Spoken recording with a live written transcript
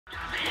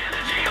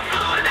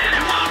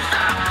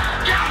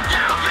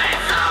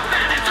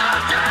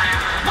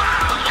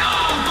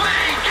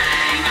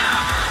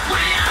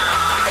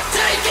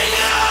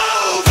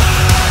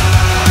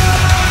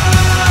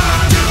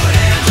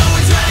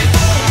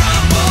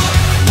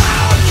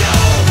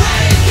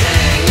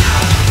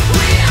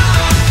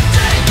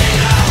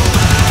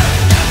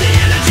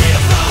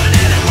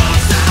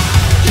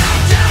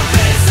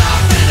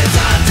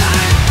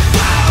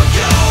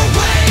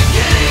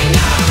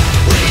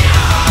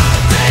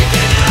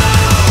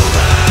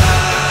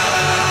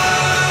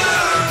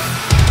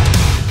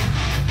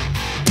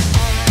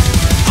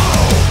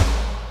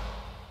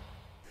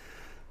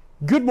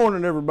Good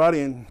morning, everybody,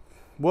 and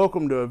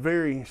welcome to a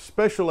very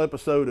special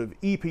episode of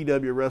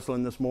EPW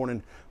Wrestling this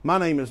morning. My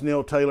name is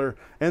Neil Taylor,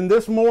 and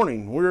this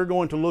morning we're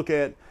going to look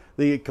at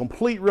the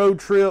complete road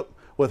trip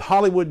with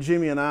Hollywood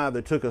Jimmy and I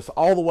that took us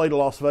all the way to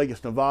Las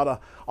Vegas, Nevada,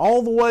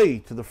 all the way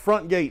to the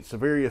front gates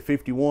of Area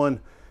 51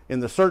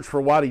 in the search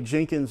for Whitey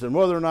Jenkins and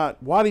whether or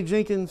not Whitey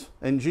Jenkins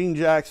and Gene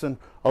Jackson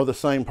are the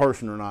same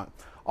person or not.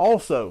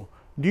 Also,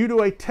 due to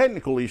a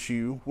technical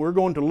issue, we're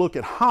going to look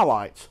at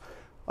highlights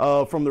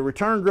from the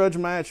return grudge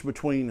match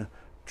between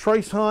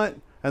Trace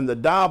Hunt and the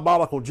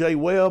diabolical Jay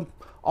Webb.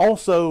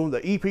 Also,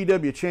 the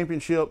EPW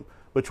Championship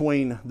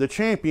between the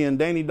champion,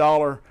 Danny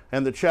Dollar,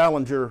 and the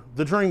challenger,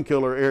 the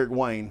Dreamkiller, Eric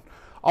Wayne.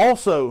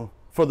 Also,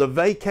 for the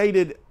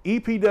vacated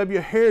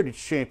EPW Heritage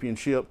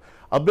Championship,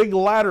 a big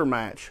ladder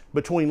match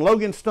between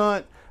Logan,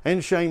 Stunt,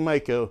 and Shane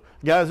Mako.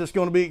 Guys, it's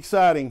going to be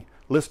exciting.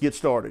 Let's get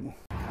started.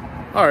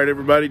 All right,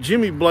 everybody,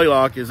 Jimmy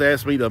Blaylock has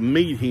asked me to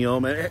meet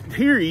him, and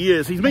here he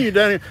is. He's meeting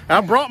down here. I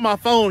brought my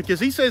phone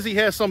because he says he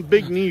has some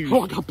big news.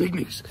 Oh, I got big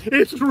news.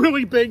 It's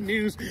really big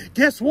news.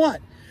 Guess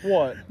what?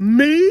 What?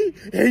 Me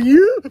and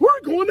you, we're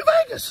going to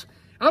Vegas.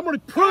 I'm going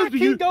to prove to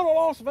you. I can't go to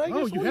Las Vegas.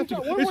 Oh, you have to.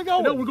 Where are we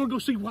going? No, we're going to go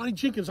see Whitey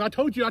Jenkins. I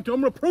told you. I'm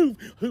going to prove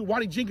who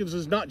Whitey Jenkins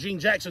is not Gene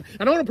Jackson,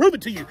 and I'm going to prove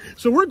it to you.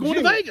 So we're going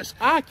to Vegas.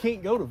 I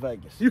can't go to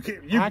Vegas. You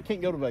can't. I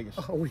can't go to Vegas.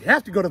 Oh, we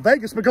have to go to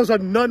Vegas because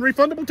of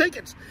non-refundable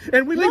tickets,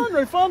 and we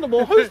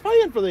non-refundable. Who's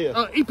paying for this?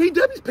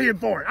 EPW's paying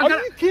for it. Are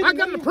you kidding I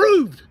got it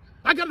approved.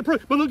 I got to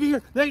prove. But look here,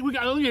 we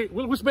got. Look here.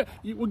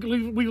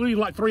 We leave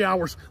like 3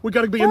 hours. We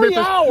got to be in Memphis.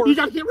 3 hours. You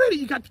got to get ready.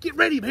 You got to get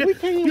ready, man. We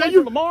can't even wait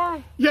till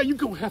tomorrow. Yeah, you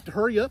go have to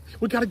hurry up.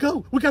 We got to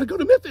go. We got to go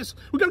to Memphis.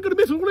 We got to go to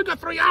Memphis. We only got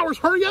 3 hours.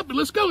 Hurry up and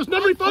let's go. It's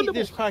non-refundable. Can't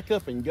just pack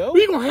up and go.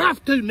 You're gonna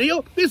have to,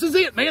 Neil. This is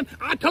it, man.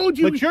 I told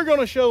you. But you're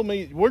gonna show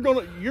me. You're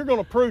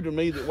gonna prove to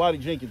me that Whitey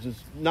Jenkins is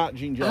not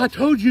Gene Jackson. I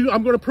told you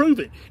I'm gonna prove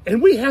it,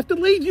 and we have to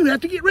leave. You have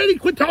to get ready.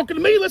 Quit talking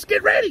to me. Let's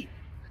get ready.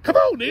 Come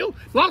on, Neil.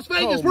 Las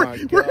Vegas. Oh, we're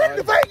heading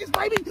to Vegas,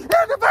 baby. We're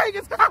heading to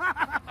Vegas.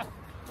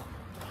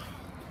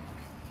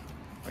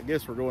 I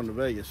guess we're going to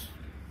Vegas.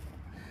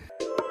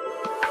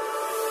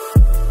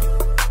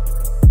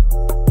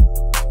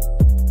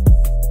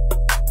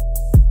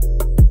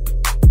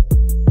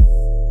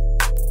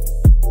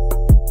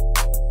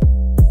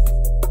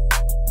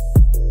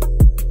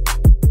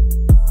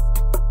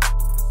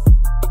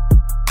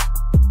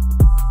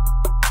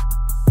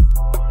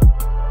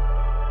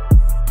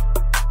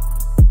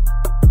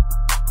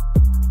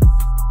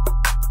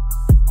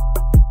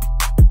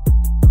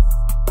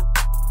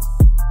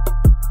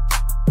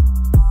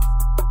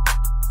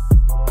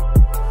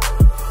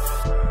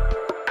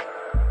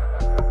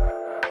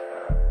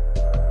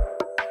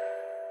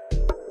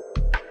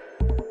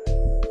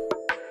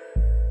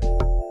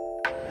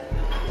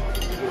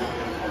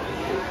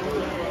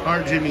 All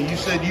right, Jimmy, you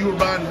said you were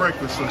buying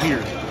breakfast, so here.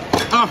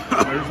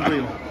 There's the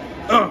bill.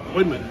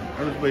 Wait a minute.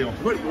 There's the bill.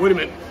 Wait a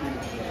minute.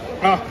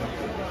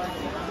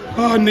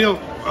 Neil,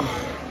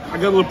 I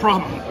got a little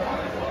problem.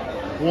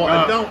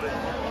 Well,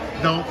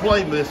 don't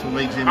play this with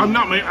me, Jimmy. I'm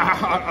not, man.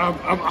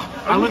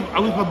 I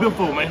left my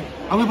billfold, man.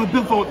 I left my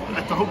billfold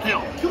at the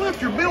hotel. You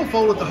left your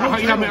billfold at the hotel?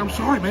 Yeah, man. I'm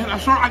sorry, man. I'm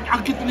sorry.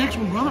 I'll get the next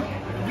one, brother.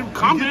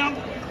 Calm down.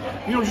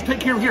 You know, just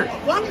take care of here.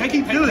 Why do you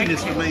keep doing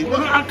this to me?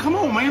 Come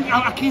on, man.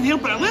 I can't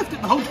help it. I left it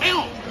at the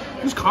hotel.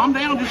 Just calm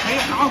down. Just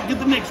I'll get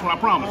the next one. I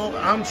promise. Oh,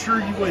 I'm sure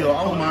you will.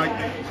 Oh my!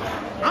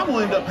 I'm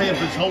gonna end up paying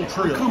for this whole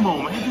trip. Come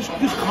on, man. Just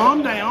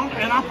calm down,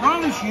 and I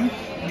promise you,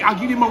 I'll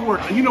give you my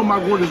word. You know my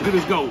word is good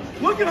as gold.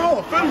 Look at all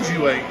the food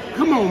you ate.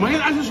 Come on,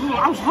 man. I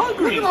was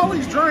hungry. Look at all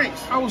these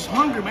drinks. I was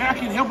hungry, man. I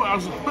can't help it. I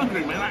was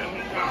hungry, man.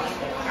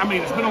 I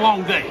mean, it's been a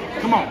long day.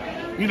 Come on.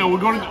 You know, we're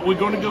going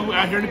to go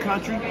out here in the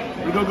country.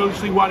 We're going to go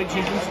see Whitey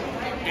Jenkins,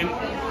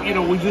 and you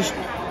know, we just,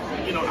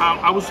 you know,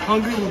 I was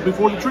hungry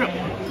before the trip.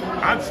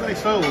 I'd say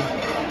so.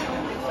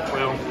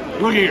 Well,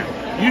 look here.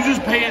 You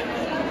just pay it,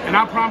 and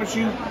I promise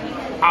you,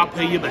 I'll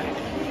pay you back.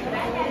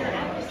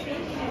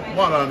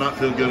 Why do I not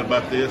feel good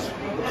about this?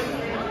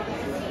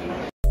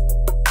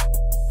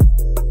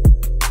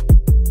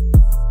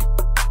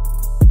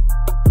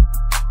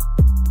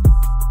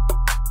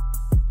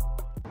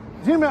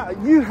 Jimmy,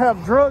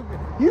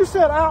 you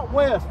said out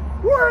west.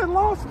 We're in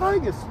Las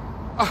Vegas.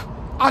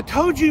 I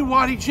told you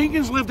Whitey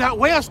Jenkins lived out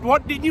west.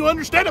 What didn't you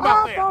understand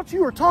about that? I thought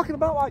you were talking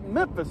about like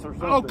Memphis or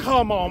something. Oh,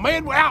 come on,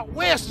 man. Out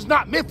west is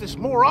not Memphis,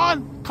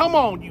 moron. Come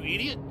on, you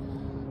idiot.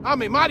 I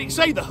mean, might he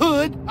say the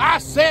hood? I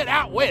said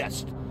out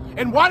west.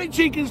 And Whitey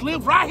Jenkins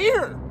lives right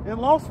here. In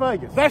Las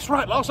Vegas. That's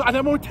right, Las Vegas.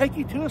 I'm going to take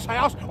you to his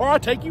house, or I'll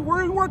take you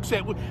where he works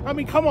at. I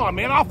mean, come on,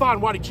 man. I'll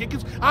find Whitey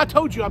Jenkins. I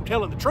told you I'm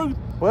telling the truth.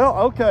 Well,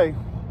 okay.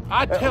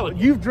 I tell you.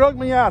 You've drugged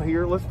me out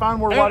here. Let's find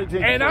where Whitey Jenkins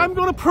is. And I'm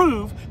going to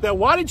prove that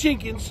Whitey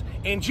Jenkins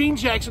and Gene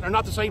Jackson are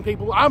not the same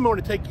people. I'm going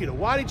to take you to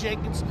Whitey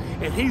Jenkins,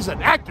 and he's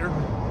an actor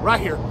right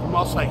here from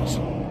Las Vegas.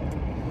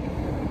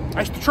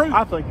 That's the truth.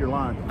 I think you're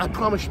lying. I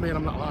promise you, man,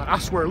 I'm not lying. I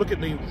swear, look at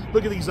me.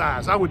 Look at these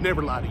eyes. I would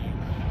never lie to you.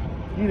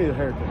 You need a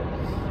haircut.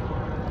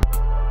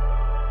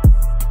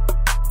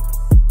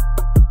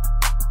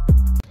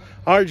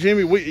 All right,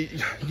 Jimmy,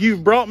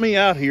 you've brought me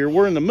out here.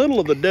 We're in the middle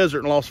of the desert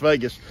in Las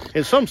Vegas,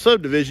 in some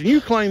subdivision.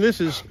 You claim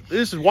this is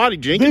Whitey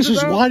Jenkins' This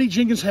is house? Whitey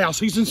Jenkins' house.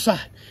 He's inside.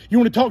 You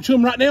want to talk to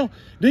him right now?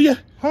 Do you?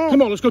 Huh?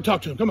 Come on, let's go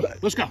talk to him. Come on,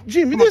 let's go.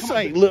 Jimmy, Come on, this come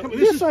on. ain't Come on.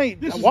 this ain't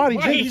Whitey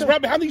Jenkins. He's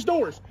right behind these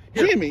doors.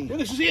 Here. Jimmy. Well,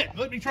 this is it.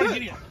 Let me try to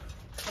get in.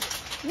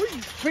 Come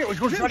here, we're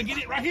going to try to get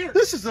it right here.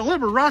 This is the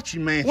Liberace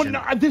mansion. Well,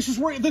 no, this is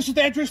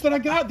the address that I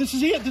got. This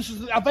is it.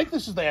 I think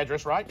this is the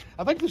address, right?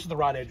 I think this is the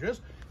right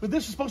address. But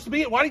this is supposed to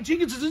be it. Whitey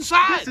Jenkins is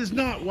inside. This is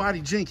not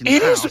Whitey Jenkins'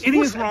 It house. is. It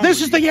is. This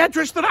is the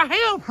address that I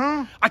have.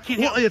 Huh? I can't.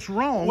 Well, it's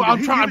wrong. Well,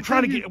 I'm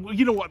trying to get.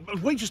 You know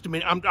what? Wait just a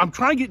minute. I'm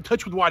trying to get in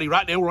touch with Whitey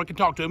right now, where I can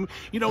talk to him.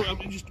 You know,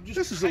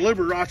 This is the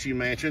Liberace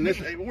mansion.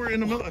 We're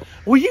in the middle.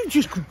 Will you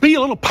just be a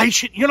little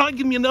patient? You're not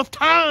giving me enough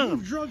time.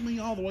 You've drugged me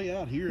all the way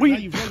out here. Well, Now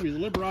you've drugged me to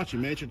the Liberace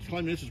mansion,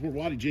 claiming this is where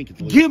Whitey Jenkins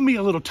lives. Give me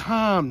a little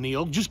time,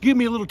 Neil. Just give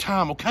me a little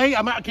time, okay?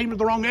 I came to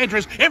the wrong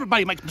address.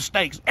 Everybody makes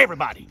mistakes.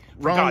 Everybody.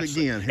 For Wrong God's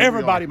again. sake. Here we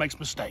Everybody are. makes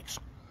mistakes.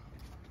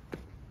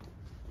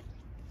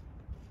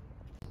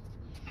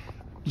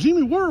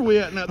 Jimmy, where are we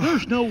at now?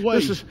 There's no way.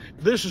 This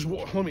is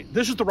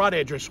the right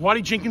address.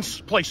 Whitey Jenkins'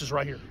 place is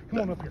right here. Come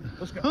on up here.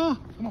 Let's go. Huh?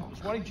 Come on.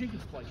 It's Whitey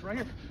Jenkins' place right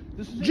here.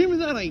 This is it.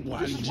 That ain't This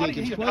Whitey is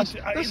Jenkins' place.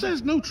 That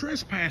says no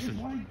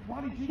trespassing.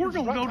 We're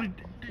gonna go to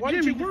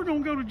Jimmy. We're gonna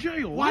go to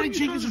jail. Whitey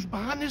Jenkins is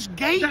behind this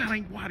gate. That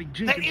ain't Whitey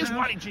Jenkins' That is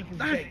house. Whitey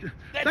Jenkins' gate.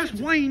 That's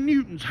Wayne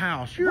Newton's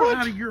house. You're What?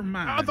 out of your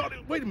mind. I thought.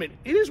 Wait a minute.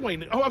 It is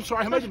Wayne. Oh, I'm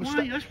sorry. I made a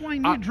mistake. That's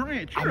Wayne Newton's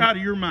ranch. You're out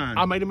of your mind.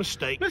 I made a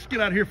mistake. Let's get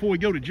out of here before we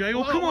go to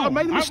jail. Well, Come on. I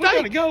made a We mistake.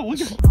 gotta go. We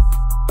gotta...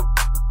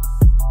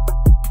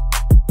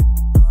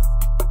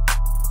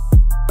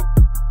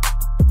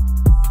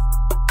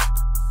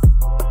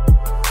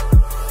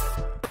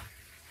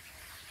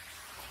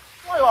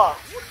 What are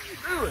you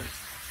doing?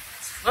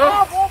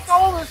 I walked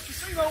all this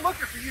casino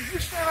looking for you. You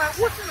stand out.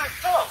 What's in that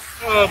cup?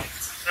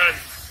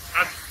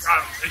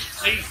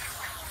 It's tea.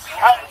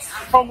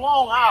 From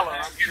Long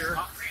Island, I'm sure.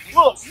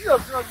 Look, you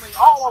have drugged me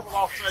all over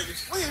Las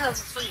Vegas. We haven't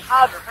seen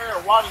hide or hair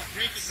of Whitey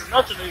Jenkins or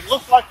nothing that he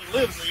looks like he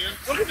lives in.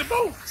 Look at the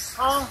boat.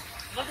 Huh?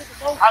 Look at the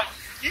boat.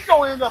 You're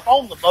going to end up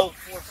on the boat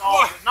before it's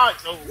all the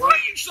night's over. Why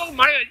are you so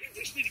mad?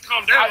 You just need to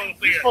calm down a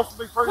little You're bit. supposed to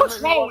be pretty. What's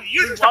wrong with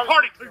you? You're just a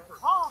party pooper.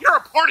 Huh? You're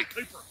a party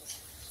pooper.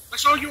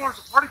 That's all you are, is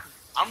a party pooper.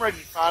 I'm ready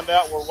to find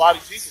out where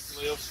Whitey Jenkins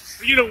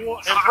lives. You know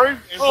what? And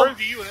prove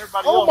to you and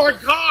everybody Oh else.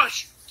 my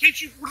gosh!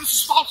 Can't you? This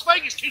is Las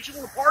Vegas. Can't you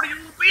want to party a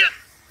little bit?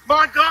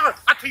 My God!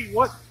 I tell you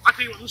what.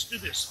 Let's do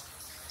this.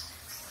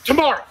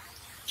 Tomorrow,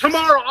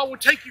 I will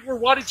take you where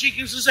Whitey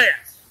Jenkins is at.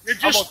 I'm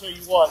gonna tell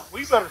you what.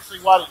 We better see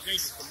Whitey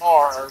Jenkins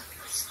tomorrow, or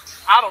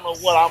I don't know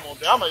what I'm gonna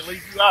do. I may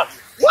leave you out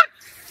here. What?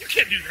 You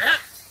can't do that.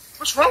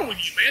 What's wrong with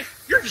you, man?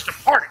 You're just a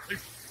party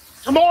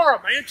pooper.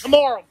 Tomorrow, man.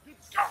 Tomorrow. Good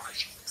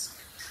gosh.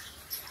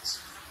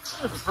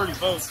 That's a pretty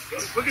boat.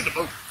 Look at the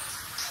boat.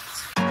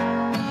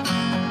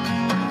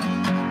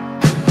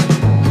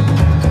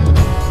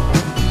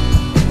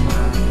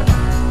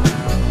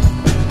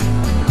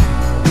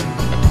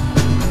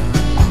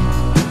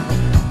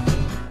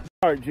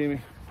 All right, Jimmy.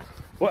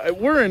 Well,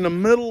 we're in the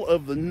middle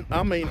of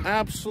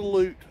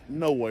absolute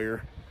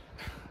nowhere.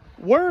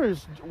 Where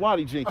is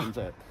Whitey Jenkins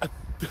at?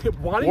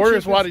 Where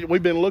is Whitey?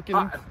 We've been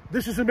looking.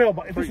 This is the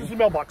mailbox. This is the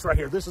mailbox right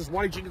here. This is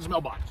Whitey Jenkins'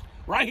 mailbox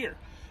right here.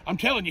 I'm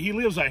telling you, he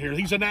lives out here.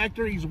 He's an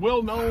actor. He's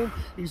well known.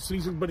 He's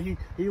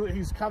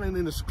kind of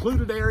in a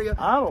secluded area.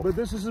 But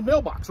this is his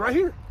mailbox right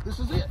here. This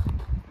is it.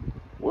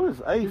 What does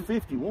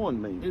A51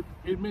 mean?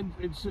 It means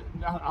it's. Is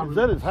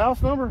that his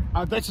house number?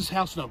 That's his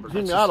house number.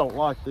 Jimmy, I don't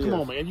like this.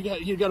 Come on, man. You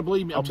got to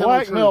believe me. A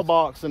black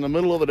mailbox in the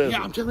middle of the desert.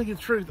 Yeah, I'm telling you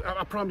the truth.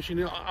 I promise you,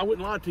 Neil. I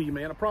wouldn't lie to you,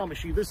 man. I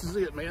promise you. This is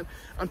it, man.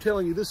 I'm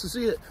telling you, this is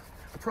it.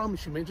 I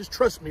promise you, man. Just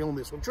trust me on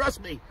this one.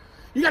 Trust me.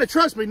 You got to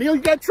trust me, Neil.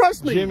 You got to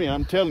trust me. Jimmy,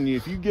 I'm telling you,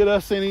 if you get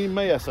us in any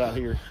mess out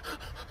here,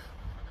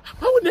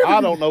 I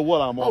don't know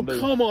what I'm going to do.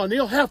 Oh, come on,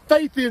 Neil. Have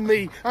faith in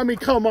me. I mean,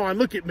 come on.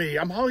 Look at me.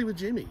 I'm Hollywood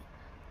Jimmy.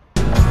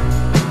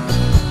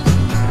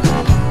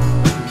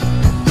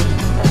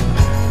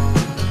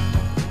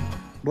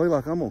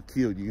 Blaylock, I'm going to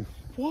kill you.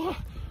 What?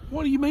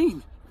 What do you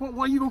mean?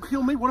 Why are you going to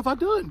kill me? What have I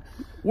done?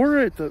 We're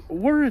at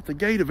the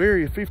gate of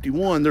Area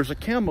 51. There's a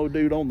camo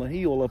dude on the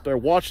hill up there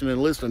watching and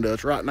listening to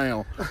us right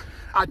now.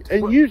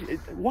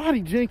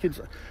 Whitey Jenkins,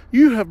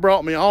 you have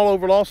brought me all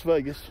over Las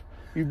Vegas.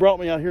 You brought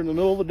me out here in the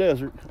middle of the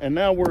desert, and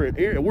now we're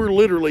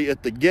literally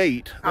at the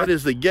gate. That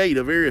is the gate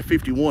of Area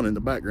 51 in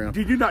the background.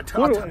 Did you not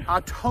tell me? I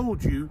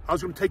told you I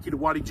was going to take you to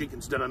Whitey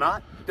Jenkins, did I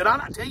not? Did I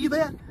not tell you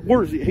that?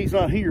 Where is he? He's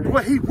not here.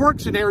 Well, he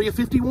works in Area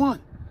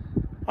 51.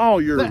 Oh,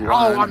 you're lying.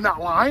 Oh, I'm not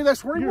lying.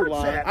 That's where he You're works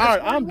lying. at. All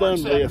right, I'm done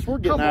with this. We're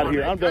getting out of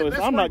here. I'm done with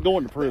this. I'm not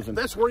going to prison.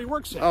 That's where he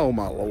works at. Oh,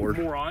 my Lord.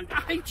 Moron.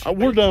 I hate you.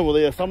 We're done with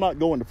this. I'm not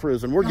going to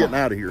prison. We're getting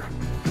out of here.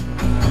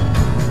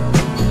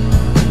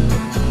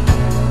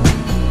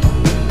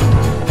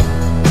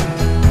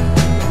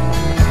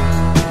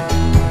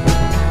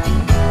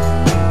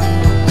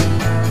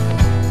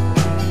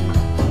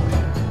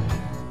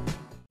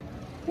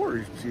 Where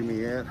is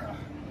Jimmy at?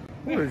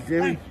 Where is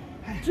Jimmy?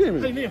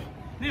 Jimmy. Hey,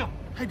 Neil.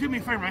 Hey, do me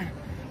a favor, man.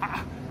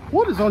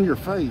 What is on your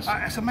face?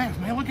 It's a mask,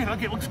 man. Look at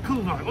it. It looks cool.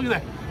 Look at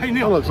that. Hey,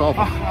 Neil. That looks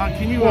awful.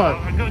 Can you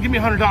give me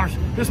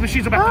 $100? This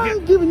machine's about I to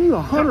ain't giving you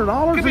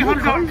 $100. Give me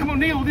 $100. Come on,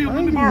 Neil.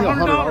 Let me borrow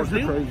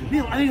 $100.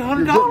 Neil, I need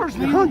 $100.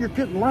 Neil, you're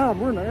getting loud.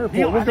 We're in the airport.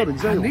 Neil, We'll go to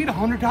jail. I need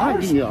 $100. I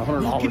ain't giving you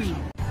 $100.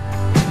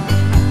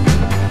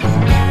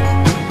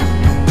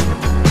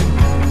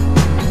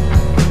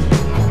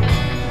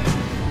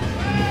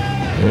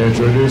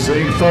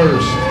 Introducing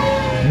first,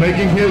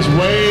 making his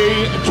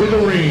way to the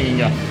ring,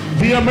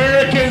 the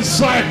American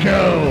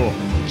Psycho,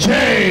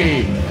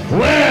 Jay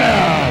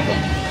Webb.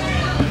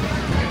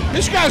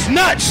 This guy's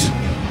nuts.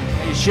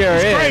 He sure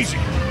is. Crazy.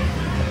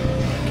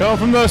 Come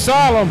from the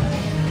asylum.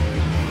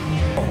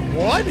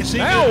 What? Is he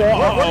Now,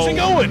 where's he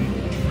going?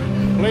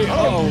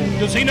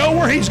 Does he know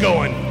where he's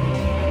going?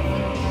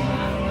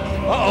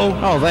 Uh-oh.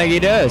 I don't think he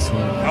does.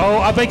 Oh,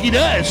 I think he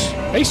does.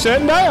 He's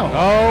sitting down.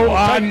 Oh,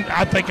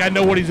 I think I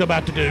know what he's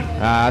about to do.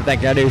 I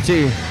think I do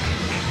too.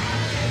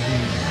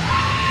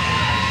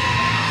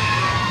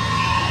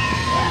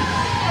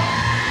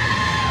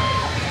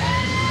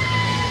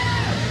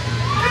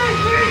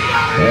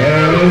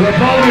 And his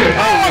opponent,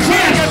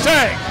 Sneak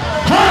attack.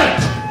 Hunt.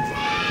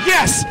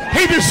 Yes,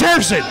 he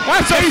deserves it.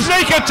 That's a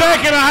sneak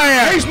attack and a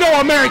half. He's no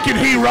American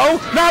hero.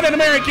 Not an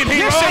American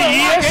hero. Yes,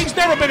 he is. He's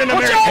never been an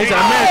American He's hero.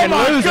 an American oh,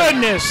 my loser.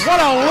 goodness. What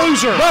a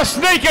loser. The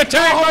sneak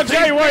attack by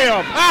Jay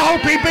Webb. I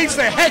hope he beats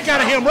the heck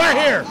out of him right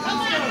here.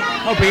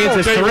 Hope he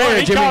ends his career,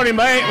 He called him,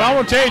 man. I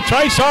want to tell you,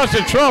 Trace Hunt's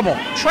in trouble.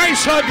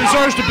 Trace Hunt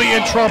deserves to be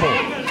in trouble.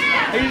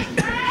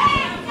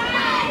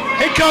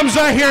 He comes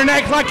out here and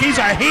acts like he's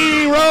a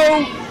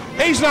hero.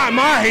 He's not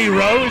my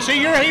hero. Is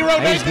he your hero,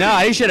 He's Nathan?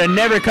 not. He should have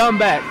never come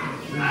back.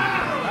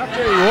 I'll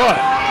tell you what.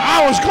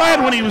 I was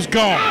glad when he was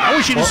gone. I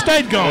wish he'd have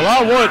stayed gone. Well,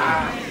 I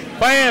wouldn't.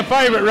 Fan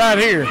favorite right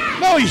here.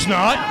 No, he's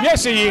not.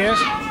 Yes, he is.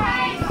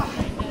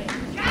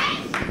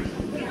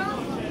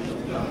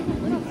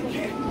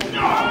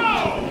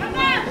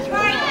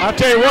 I'll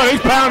tell you what,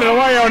 he's pounding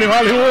away on him,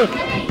 Hollywood.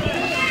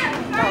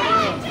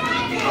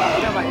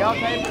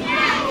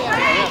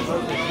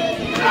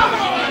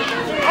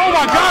 Oh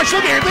my gosh,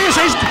 look at this.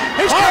 He's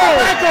coming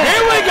back on.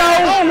 Here we go.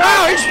 Oh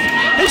wow,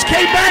 he's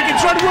came back and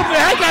started whooping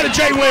the heck out of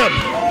Jay Webb.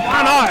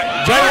 Why not?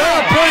 Jay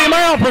Webb put him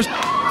out for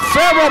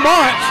several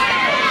months.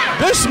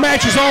 This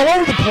match is all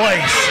over the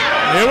place.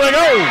 Here we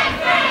go.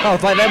 Oh,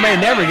 it's like that may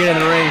never get in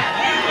the ring.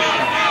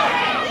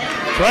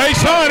 Trace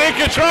Hunt in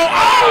control.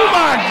 Oh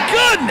my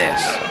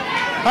goodness.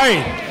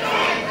 Hey,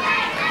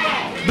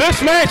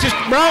 this match is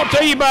brought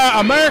to you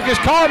by America's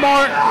Car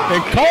Mart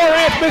in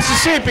Corinth,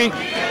 Mississippi.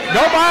 Go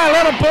by and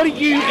let them put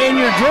you in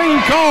your dream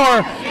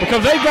car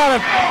because they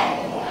got a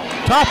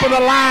top of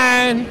the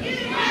line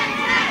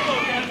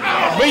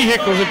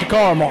vehicles at the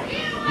Car Mart.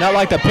 Not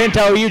like the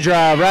Pinto you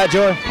drive, right,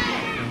 Joy?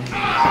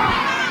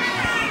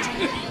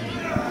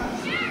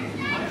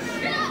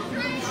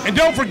 And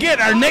don't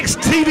forget, our next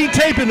TV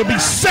taping will be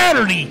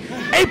Saturday,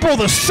 April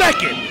the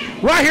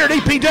 2nd, right here at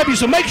EPW.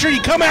 So make sure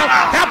you come out,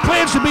 have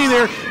plans to be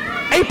there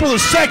April the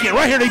 2nd,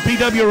 right here at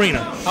EPW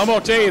Arena. I'm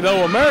going to tell you,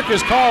 though,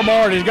 America's Car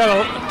Mart has got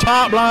a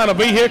top line of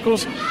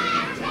vehicles.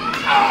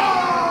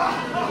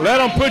 Let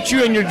them put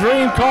you in your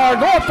dream car.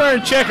 Go up there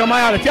and check them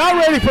out. If y'all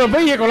ready for a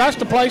vehicle, that's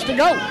the place to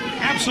go.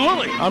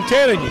 Absolutely. I'm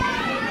telling you.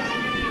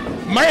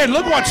 Man,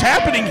 look what's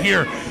happening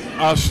here.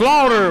 A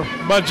slaughter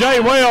by Jay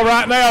Webb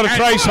right now to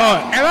Trace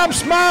Hunt. And I'm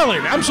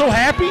smiling. I'm so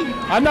happy.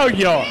 I know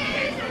you are.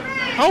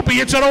 I hope he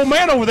hits that old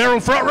man over there on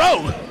the front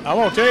row. I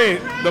want to tell you,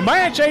 the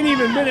match ain't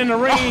even been in the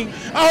ring.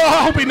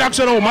 I hope he knocks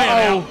that old man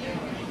out.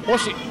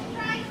 What's he?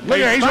 Look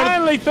at He's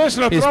finally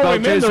fixing to He throw spoke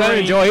him to in his the son,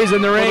 ring Joy. He's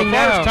in the for ring the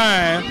now. first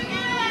time.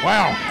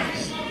 Wow.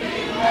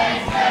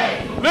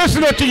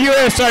 Listen to the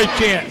USA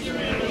chant.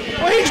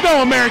 Well, he's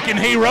no American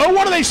hero.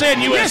 What are they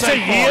saying USA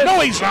Yes, he for? is.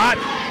 No, he's not.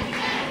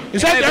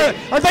 Is that?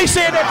 Are they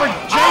saying that for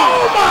Jay?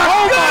 Oh, my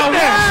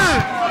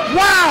goodness!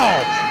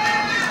 Wow!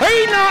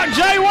 He knocked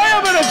Jay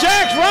Webb into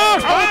Jack's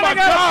Rocks. Oh, my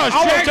gosh,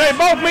 I want to tell you,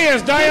 both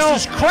men's down.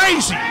 This is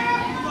crazy.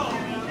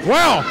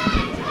 Wow.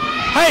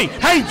 Hey,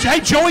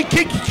 Joey,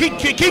 kick him.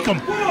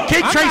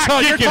 Kick Trace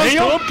Hunt. You're close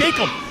to him. Kick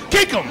him.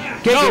 Kick him.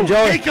 Kick him,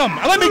 Joey. Kick him.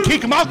 Let me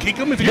kick him. I'll kick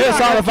him. If Do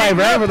us all a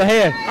favor, over the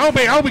head.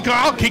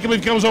 I'll kick him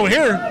if he comes over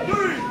here.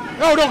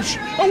 Oh, don't.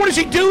 Oh, what is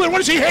he doing?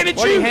 What is he handing you?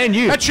 What did he hand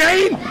you? A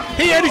chain?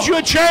 He handed you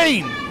a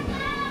chain.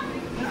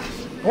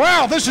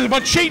 Wow, this is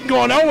about cheating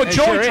going on with It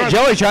Joey. sure is.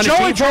 Joey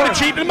trying to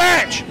cheat the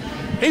match.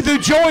 He threw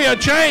Joey a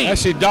chain.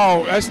 That's his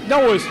dog.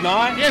 No, it's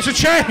not. Yeah, it's a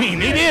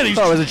chain. He did. I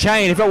thought it was a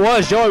chain. If it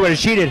was, Joey would have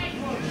cheated.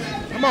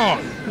 Come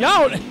on.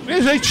 Y'all,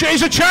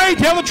 it's a chain.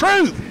 Tell the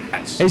truth.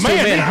 These two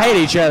men hate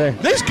each other.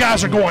 These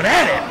guys are going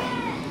at it.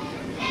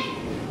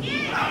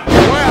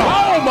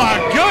 Wow. Oh, my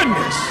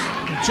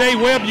goodness. Jay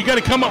Webb, you got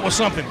to come up with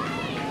something.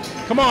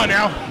 Come on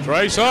now.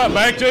 Trace Hunt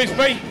back to his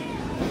feet.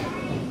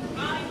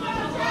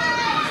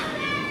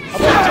 I'm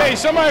going to tell you,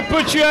 somebody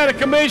put you out of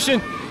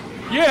commission,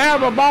 you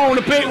have a bone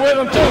to pick with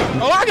them, too.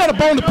 Oh, I got a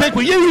bone to pick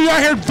with you. You out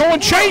here throwing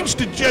chains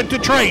to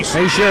Trace.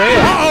 He sure is.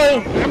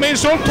 Uh-oh. I mean,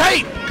 it's on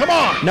tape. Come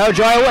on. No,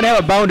 Joey, I wouldn't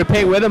have a bone to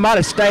pick with him. I'd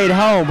have stayed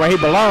home where he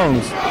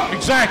belongs.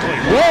 Exactly.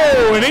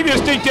 Whoa, and he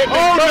just did that.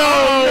 Oh, no.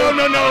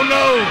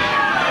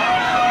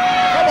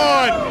 Come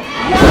on.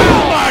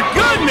 Oh, my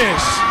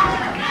goodness.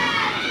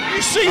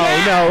 You see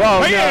that?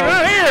 Oh,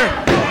 Right here.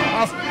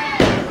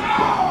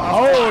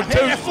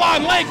 That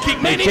flying leg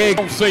kick, man. I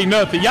don't see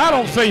nothing. Y'all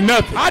don't see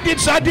nothing. I did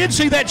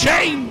see that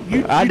chain.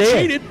 You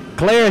cheated.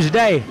 Clear as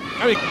day.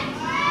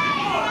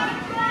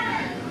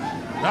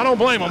 I don't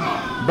blame him.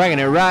 Bringing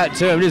it right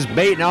to him, just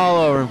beating all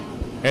over him.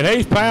 And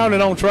he's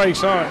pounding on Trey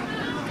Stunt.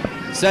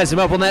 Sets him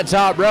up on that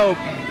top rope.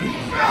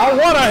 Oh,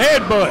 what a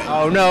headbutt.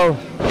 Oh, no.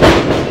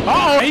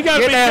 Uh-oh, he got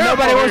to be careful.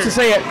 Nobody wants to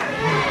see it.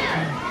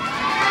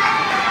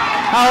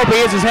 I hope he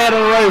hits his head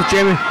on the roof,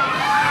 Jimmy.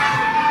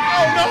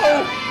 Oh, no.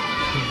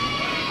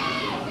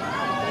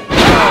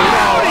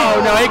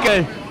 Oh, no, he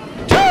could.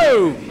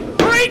 2,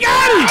 3,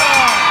 got him.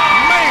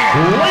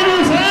 Man.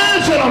 Ladies and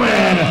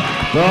gentlemen,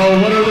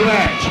 the winner of the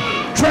match,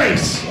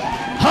 Trace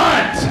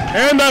Hunt.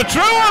 And the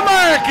true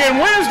American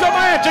wins the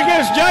match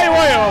against Jay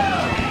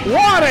Webb.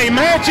 What a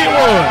match it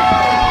was.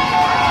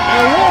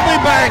 And we'll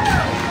be back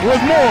with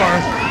more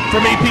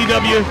from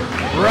EPW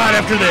right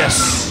after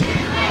this.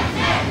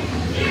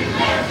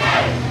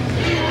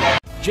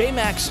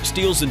 J-Max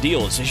Steals and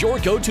Deals is your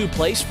go-to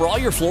place for all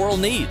your floral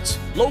needs.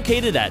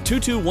 Located at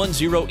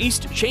 2210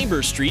 East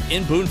Chambers Street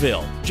in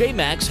Boonville,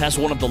 J-Max has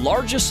one of the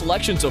largest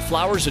selections of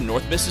flowers in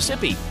North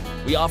Mississippi.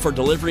 We offer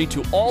delivery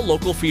to all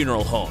local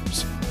funeral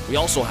homes. We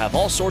also have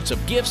all sorts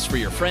of gifts for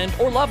your friend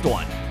or loved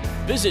one.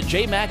 Visit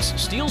J-Max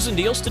Steals and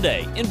Deals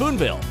today in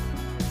Boonville.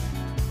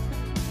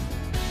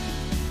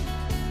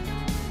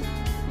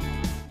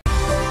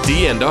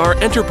 D&R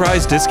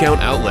Enterprise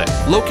Discount Outlet,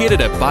 located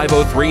at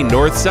 503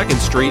 North 2nd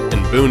Street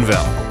in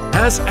Boonville,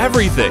 has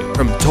everything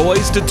from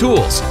toys to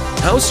tools,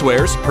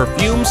 housewares,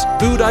 perfumes,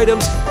 food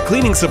items,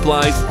 cleaning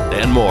supplies,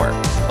 and more.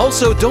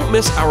 Also, don't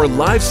miss our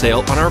live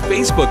sale on our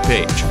Facebook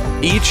page,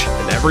 each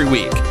and every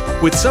week,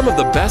 with some of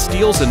the best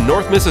deals in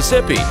North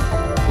Mississippi.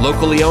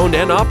 Locally owned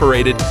and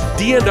operated,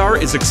 D&R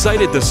is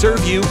excited to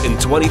serve you in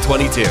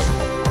 2022.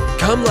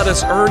 Come let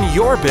us earn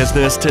your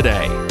business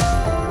today.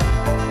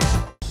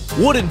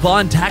 Wood &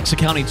 Vaughn Tax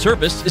Accounting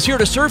Service is here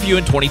to serve you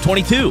in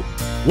 2022.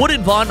 Wood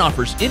 & Vaughn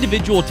offers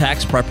individual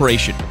tax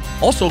preparation,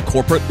 also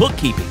corporate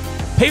bookkeeping,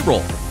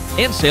 payroll,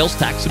 and sales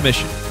tax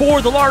submission. For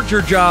the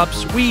larger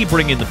jobs, we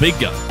bring in the big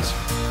guns.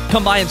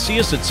 Come by and see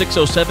us at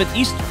 607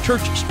 East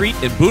Church Street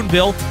in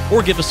Boonville,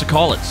 or give us a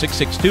call at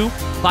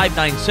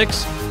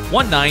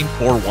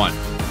 662-596-1941.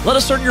 Let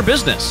us earn your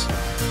business.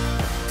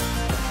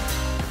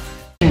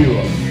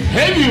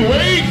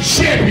 Heavyweight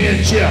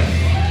Championship.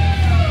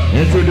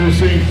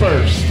 Introducing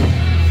first,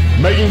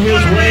 making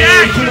his way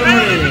to the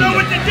ring, the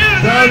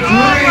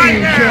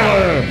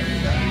Dreamkiller,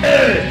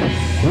 Eric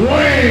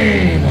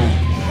Wayne.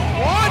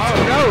 What? Oh,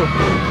 no.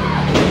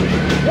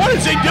 What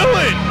is he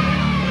doing?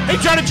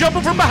 He's trying to jump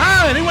him from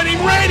behind. He wasn't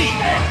even ready.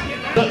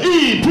 The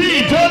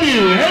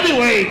EPW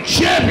Heavyweight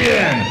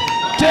Champion,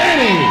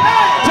 Danny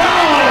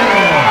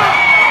Dollar.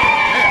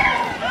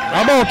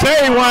 I'm going to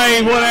tell you why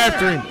he went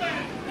after him.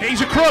 He's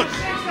a crook.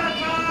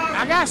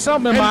 I got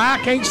something in my eye.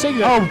 I can't see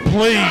that. Oh,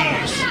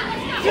 please.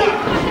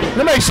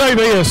 Let me say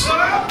this.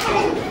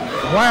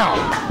 Wow.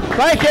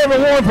 Thank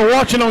everyone for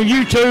watching on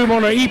YouTube,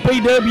 on the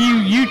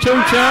EPW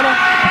YouTube channel.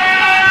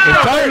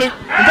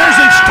 There's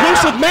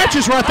exclusive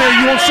matches right there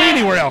you won't see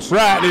anywhere else.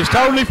 Right. It's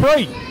totally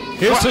free.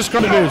 It's just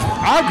going to do.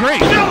 I agree.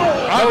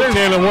 No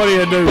telling what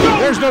he'll do.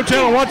 There's no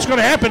telling what's going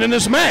to happen in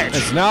this match.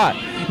 It's not.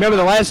 Remember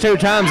the last two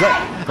times,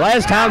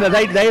 last time that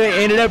they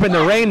ended up in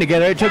the ring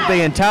together, it took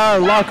the entire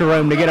locker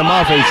room to get them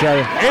off each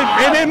other.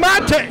 And it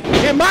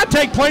might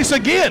take place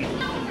again.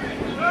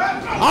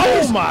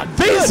 Oh my!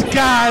 These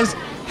guys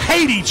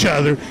hate each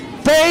other.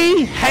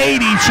 They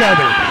hate each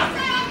other.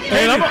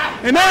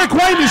 And Eric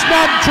Wayne is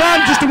not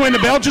trying just to win the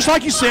belt, just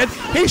like you said.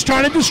 He's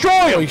trying to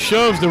destroy him. He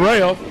shoves the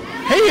rail.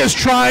 He is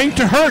trying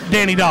to hurt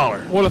Danny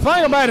Dollar. Well, the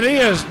thing about it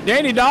is,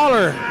 Danny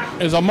Dollar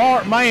is a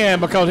marked man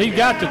because he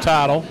got the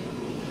title.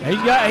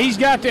 He's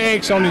got the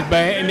X on his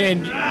back, and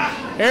then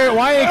Eric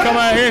Wayne come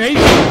out here, and he's,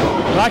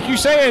 like you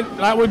said,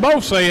 like we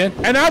both said,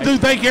 and I do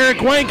think Eric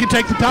Wayne can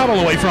take the title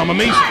away from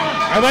him.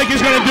 I think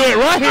he's going to do it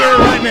right here,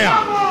 right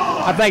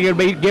now. I think it'll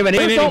be giving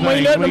him anything. Oh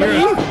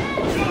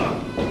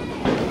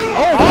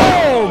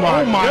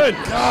my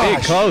gosh.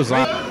 Big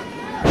clothesline.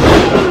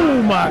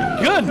 Oh my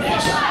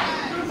goodness.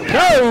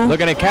 Go.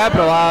 Looking to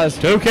capitalize.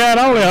 2 count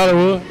only,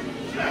 Hollywood.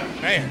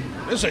 Man.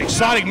 This is an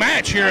exciting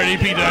match here at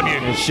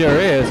EPW. It sure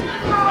is.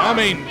 I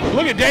mean,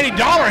 look at Danny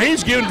Dollar.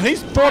 He's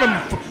throwing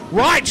him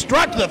right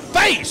straight to the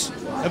face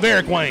of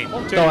Eric Wayne.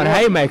 Throwing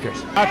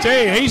haymakers. I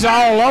tell you, he's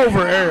all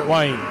over Eric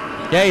Wayne.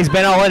 Yeah, he's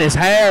been all in his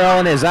hair,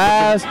 all in his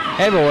eyes,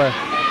 everywhere.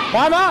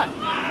 Why not?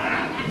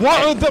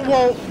 What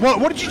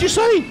did you just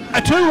say?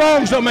 2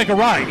 wrongs don't make a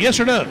right. Yes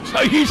or no?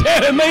 So you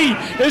telling me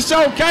it's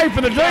okay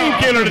for the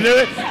Dreamkiller to do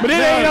it, but it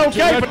ain't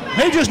okay.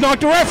 He just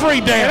knocked the referee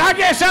down. And I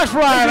guess that's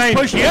right, ain't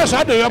it? Yes,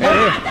 I do.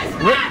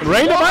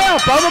 Ring the bell.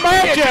 Throw the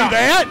match out.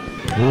 That.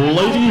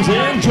 Ladies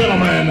and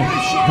gentlemen,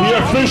 the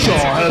official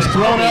has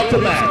thrown out the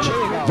match.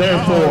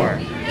 Therefore,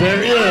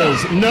 there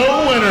is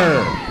no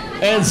winner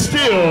and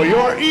still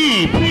your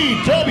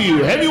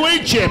EPW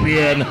Heavyweight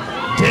Champion,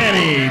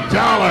 Danny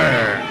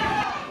Dollar.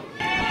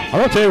 I'm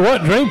going to tell you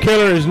what,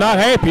 Dreamkiller is not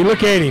happy.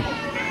 Look at him.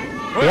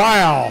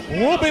 Wow.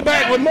 We'll be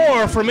back with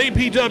more from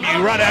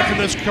EPW right after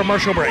this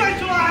commercial break.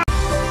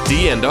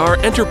 D&R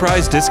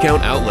Enterprise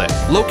Discount Outlet,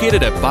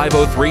 located at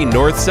 503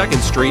 North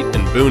 2nd Street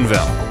in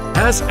Boonville,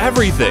 has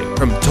everything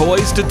from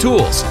toys to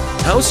tools,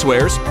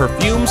 housewares,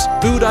 perfumes,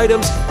 food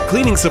items,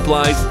 cleaning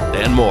supplies,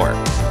 and more.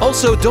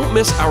 Also, don't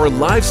miss our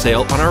live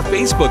sale on our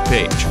Facebook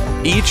page,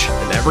 each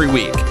and every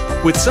week,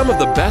 with some of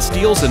the best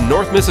deals in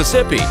North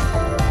Mississippi.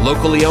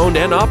 Locally owned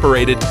and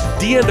operated,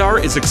 D&R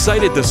is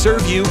excited to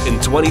serve you in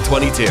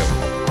 2022.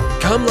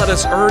 Come let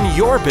us earn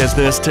your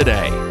business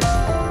today.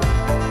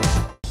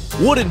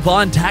 Wood &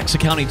 Vaughn Tax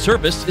Accounting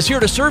Service is here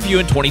to serve you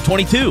in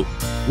 2022.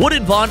 Wood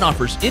 & Vaughn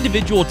offers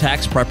individual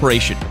tax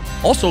preparation,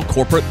 also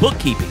corporate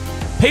bookkeeping,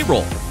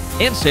 payroll,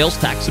 and sales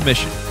tax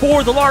submission.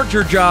 For the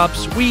larger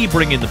jobs, we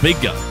bring in the big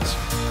guns.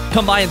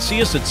 Come by and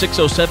see us at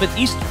 607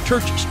 East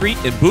Church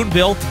Street in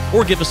Boonville,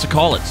 or give us a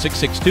call at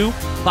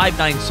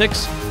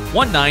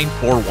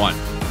 662-596-1941.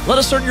 Let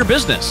us earn your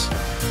business.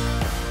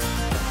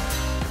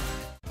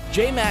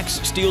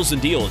 J-Max Steals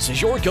and Deals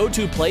is your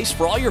go-to place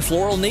for all your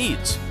floral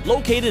needs.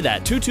 Located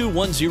at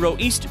 2210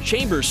 East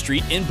Chambers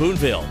Street in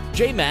Boonville,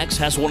 J-Max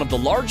has one of the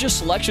largest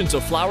selections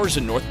of flowers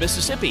in North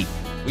Mississippi.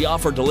 We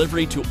offer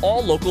delivery to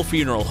all local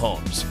funeral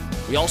homes.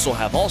 We also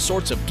have all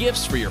sorts of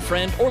gifts for your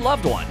friend or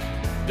loved one.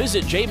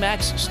 Visit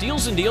J-Max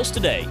Steals and Deals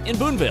today in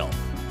Boonville.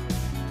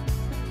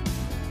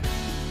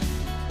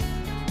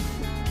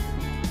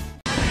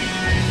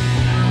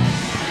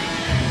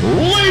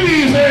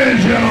 Ladies and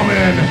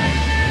gentlemen,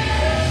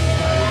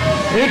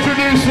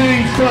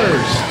 introducing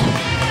first,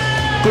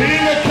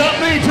 being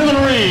accompanied to the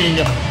ring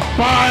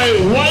by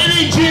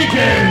Whitey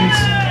Jenkins,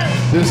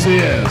 this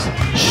is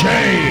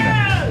Shane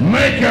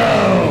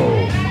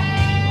Mako.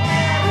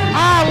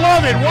 I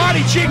love it.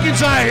 Whitey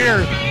Jenkins out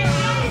here.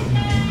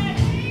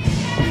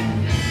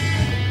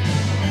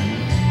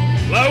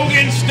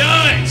 Logan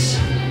Stunts.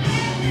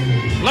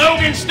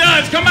 Logan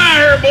Stunts, come out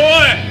here,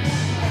 boy.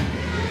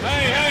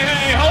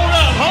 Hey, hold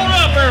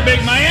up there,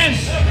 big man.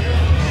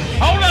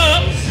 Hold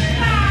up.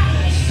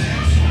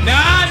 Now,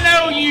 I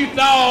know you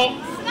thought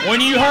when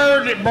you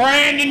heard that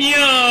Brandon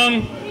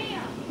Young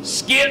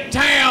skipped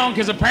town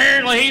because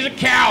apparently he's a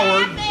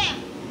coward,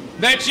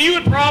 that you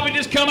would probably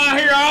just come out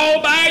here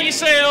all by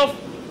yourself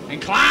and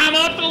climb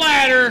up the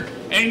ladder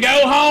and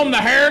go home the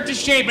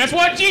Heritage Champion. That's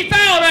what you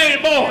thought, ain't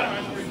it, boy?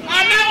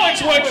 I know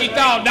it's what you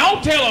thought.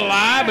 Don't tell a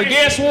lie, but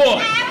guess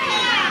what?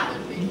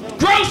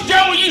 Gross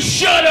Joe, you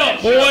shut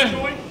up, boy.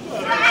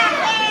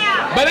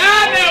 But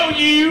I know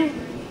you.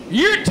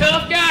 You're a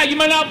tough guy. You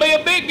may not be a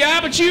big guy,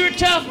 but you're a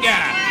tough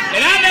guy.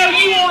 And I know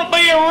you want to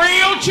be a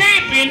real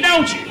champion,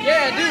 don't you?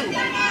 Yeah, I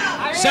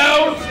do.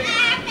 So,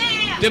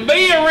 to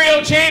be a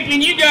real champion,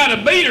 you got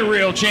to beat a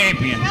real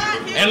champion.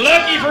 And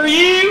lucky for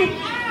you,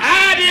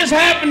 I just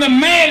happen to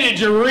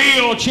manage a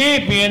real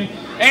champion,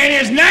 and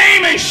his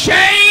name is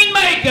Shane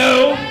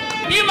Mako.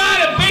 You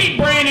might have beat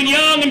Brandon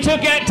Young and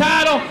took that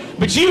title,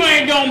 but you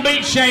ain't going to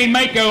beat Shane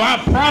Mako. I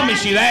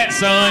promise you that,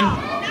 son.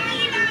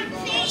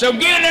 So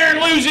get in there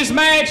and lose this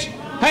match.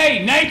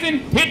 Hey, Nathan,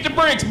 hit the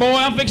bricks, boy.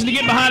 I'm fixing to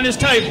get behind this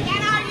table.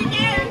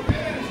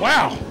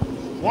 Wow.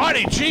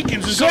 Whitey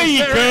Jenkins is See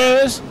you,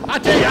 cuz. I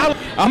tell you,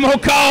 I'm going to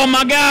call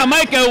my guy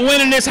Mako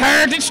winning this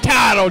Heritage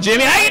title,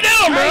 Jimmy. How you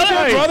doing, brother?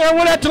 Hey, brother, I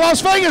went out to Las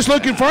Vegas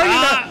looking for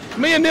you.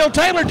 Me and Neil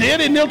Taylor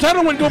did, and Neil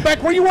Taylor went to go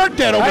back where you worked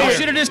at over Hey, there.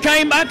 should have just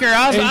came back here.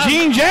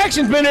 Gene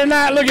Jackson's been there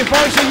tonight looking for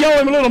you, so you owe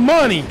him a little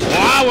money. Well,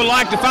 I would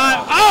like to find...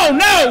 Oh,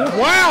 no!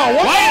 Wow.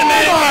 Wait a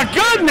minute. Oh, my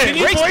goodness. Can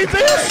you believe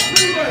this?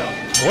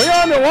 We're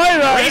on the way,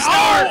 right?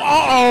 Restart.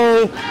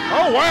 Oh,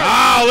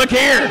 wow. Oh, look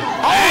here.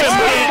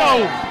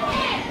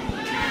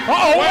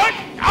 What?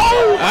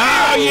 Oh,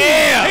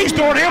 yeah. He's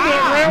throwing him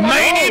around like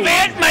Main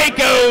event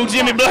Mako,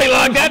 Jimmy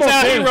Blaylock. That's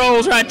how he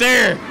rolls right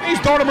there. He's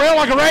throwing him around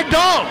like a rag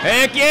doll.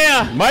 Heck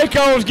yeah.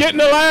 Mako's getting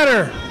the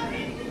ladder.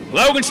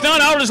 Logan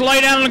Stunt, I'll just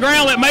lay down on the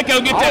ground and let Mako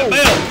get that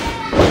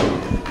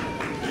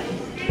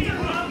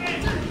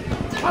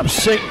belt. I'm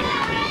sick.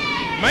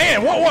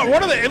 Man,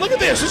 what are they? Look at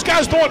this. This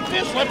guy's throwing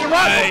fists left and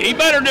right. He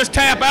better just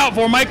tap out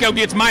before Mako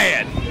gets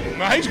mad.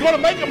 Well, he's going to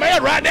make him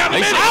mad right down the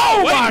middle.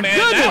 Oh, Wait my a minute.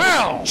 goodness.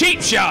 Wow.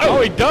 Cheap shot.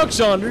 Oh, he ducks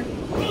under.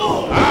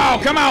 Oh,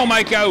 come on,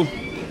 Mako.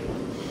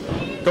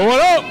 Going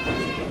up.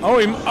 Oh,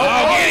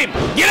 get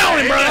him. Get on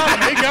him,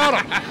 brother. He got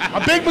him. A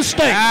big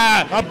mistake.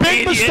 A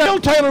big mistake. Neil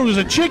Taylor was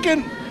a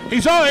chicken.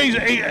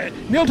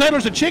 Neil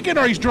Taylor's a chicken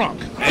or he's drunk.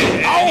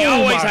 He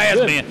always has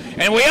been.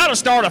 And we ought to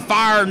start a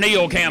Fire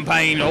Neil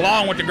campaign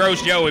along with the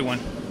Gross Joey one.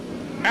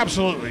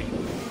 Absolutely.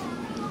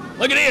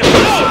 Look at this.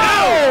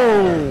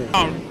 Oh,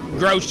 no.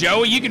 Gross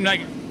Joey, you can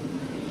make it.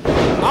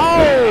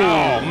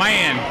 Oh,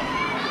 man.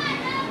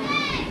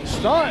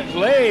 Stunt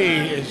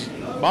leg is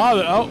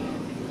bothered. Oh.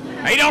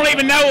 He don't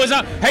even know his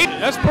own. Hey,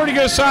 that's a pretty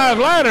good size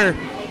ladder.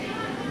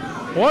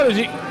 What is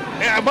he?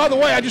 By the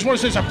way, I just want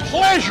to say it's a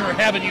pleasure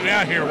having you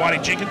out here,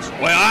 Whitey Jenkins.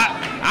 Well,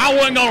 I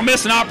wasn't going to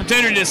miss an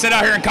opportunity to sit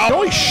out here and call.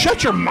 Joey,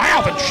 shut your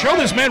mouth and show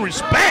this man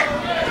respect.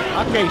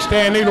 I can't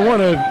stand either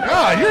one of them.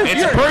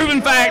 It's a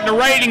proven fact the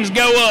ratings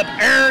go up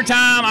every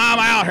time I'm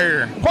out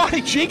here.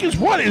 Whitey Jenkins,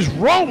 what is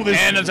wrong with this?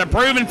 And it's a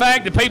proven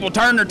fact that people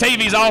turn their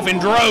TVs off in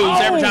droves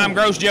every time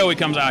Gross Joey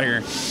comes out here.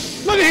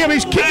 Look at him,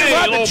 he's kicking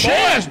right in the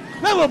chest.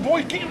 That little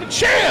boy's kicking the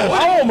chest.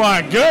 Oh,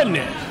 my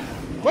goodness.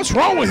 What's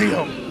wrong with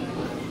him?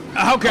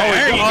 Okay,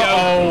 there you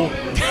go.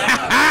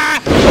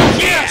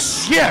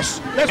 Yes, yes.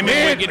 That's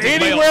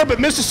anywhere but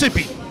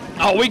Mississippi.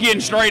 Oh, we getting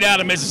straight out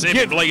of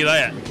Mississippi. Look at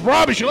that.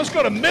 Promise you, let's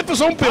go to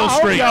Memphis on Bill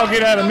Street. Y'all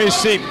get out of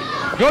Mississippi.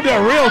 Go to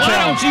a real Why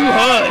town. don't you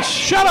hush?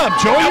 Shut up,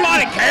 Joey.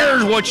 Nobody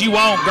cares what you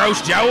want,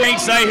 Gross Joe. Ain't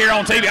say here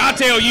on TV. I'll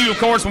tell you, of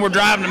course, when we're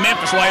driving to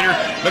Memphis later,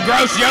 but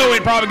Gross Joe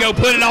would probably go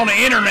put it on the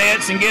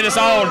internets and get us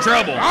all in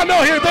trouble. I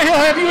know. He'll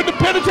have you in the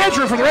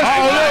penitentiary for the rest of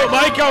your life. Oh,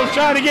 look, Mako's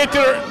trying to get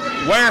to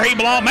where he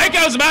belongs.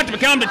 Mako's about to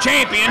become the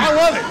champion. I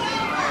love it.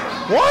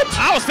 What?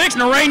 I was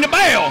fixing to ring the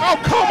bell. Oh,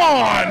 come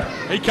on.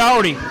 He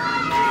caught him.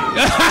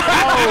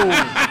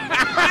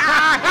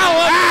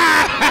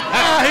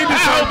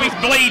 I hope he's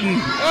bleeding.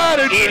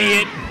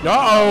 Idiot.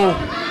 Uh-oh.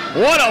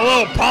 What a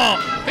little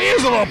punk. He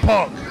is a little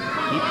punk.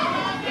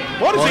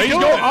 What is he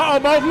doing?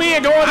 Both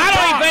men going. I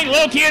don't even think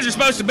little kids are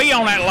supposed to be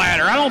on that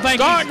ladder. I don't think.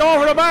 Start going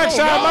for the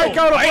backside.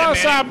 Mako to the front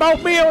side.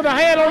 Both men with the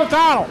hand on the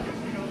title.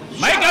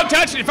 Mako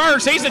touched it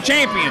first. He's the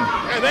champion.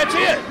 Yeah, that's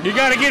it. You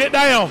got to get it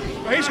down.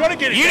 He's going to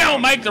get it You down.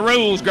 don't make the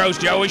rules, Gross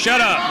Joey. Shut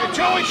up. Yeah,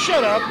 Joey,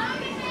 shut up.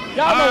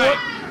 Y'all know what?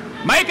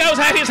 Mako's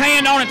had his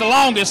hand on it the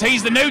longest.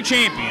 He's the new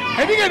champion.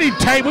 Have you got any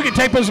tape? We can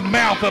tape his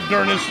mouth up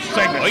during this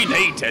segment. We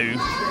need to.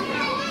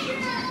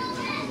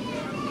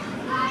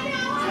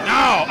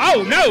 No.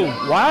 Oh, no.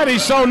 Why is he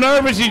so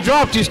nervous he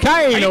dropped his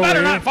cane He over better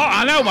here? not fall.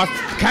 I know, my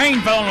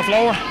cane fell on the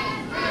floor.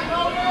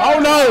 Oh,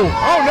 no.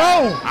 Oh,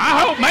 no. I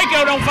hope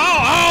Mako don't fall.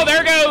 Oh,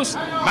 there goes.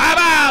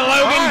 Bye-bye,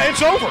 Logan.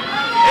 It's over.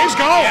 It's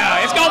gone.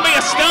 Yeah, it's going to be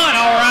a stunt,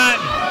 all right.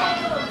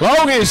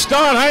 Logan is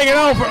stunned, hanging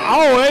on for.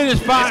 Oh, it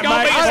is fighting It's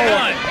going to back. be a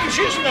stunt. He's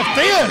using a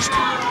fist.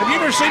 Have you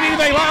ever seen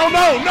anything like? Oh,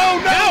 no. No,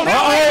 don't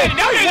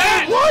do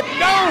that. What?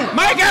 No.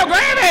 Mako,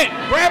 grab it.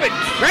 Grab it.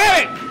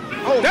 Grab it.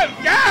 Oh. No.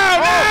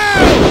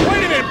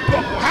 Wait a minute.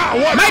 How?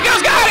 What?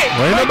 Mako's got it.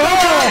 Win the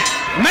ball.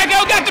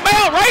 Mako got the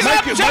belt. Raise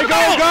up. Show the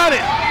belt. got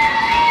it.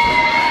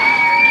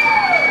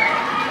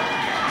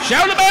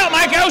 Show the belt,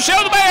 Mako. Show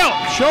the belt.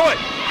 Show it.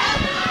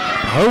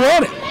 Who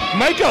won it?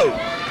 Mako.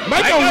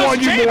 Mako Mako's won,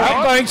 you champion.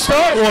 moron. I think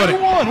Stunt won it.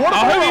 Who won? What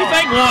Oh, who do you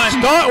think won?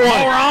 Stunt won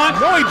it. Moron.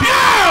 No, he didn't.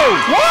 No.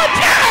 What?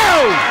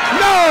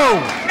 No.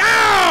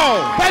 No.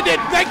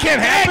 That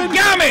can't happen.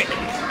 Gummit.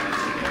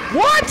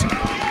 What?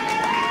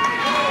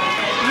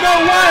 No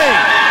way.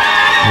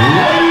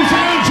 Ladies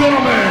and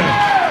gentlemen,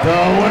 the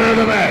winner of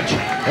the match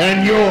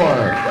and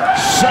your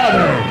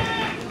Southern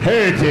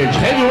Heritage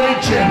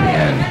Heavyweight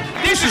Champion.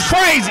 This is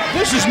crazy.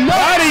 This is nuts.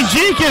 Whitey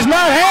Jenkins is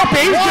not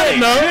happy. He's Whitey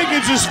getting up.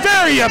 Jenkins is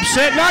very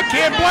upset, and I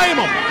can't blame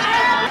him.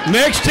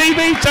 Next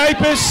TV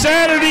tape is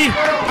Saturday,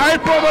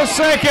 April the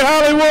 2nd,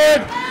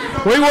 Hollywood.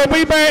 We will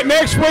be back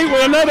next week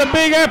with another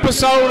big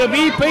episode of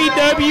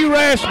EPW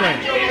Wrestling.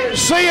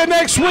 See you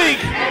next week.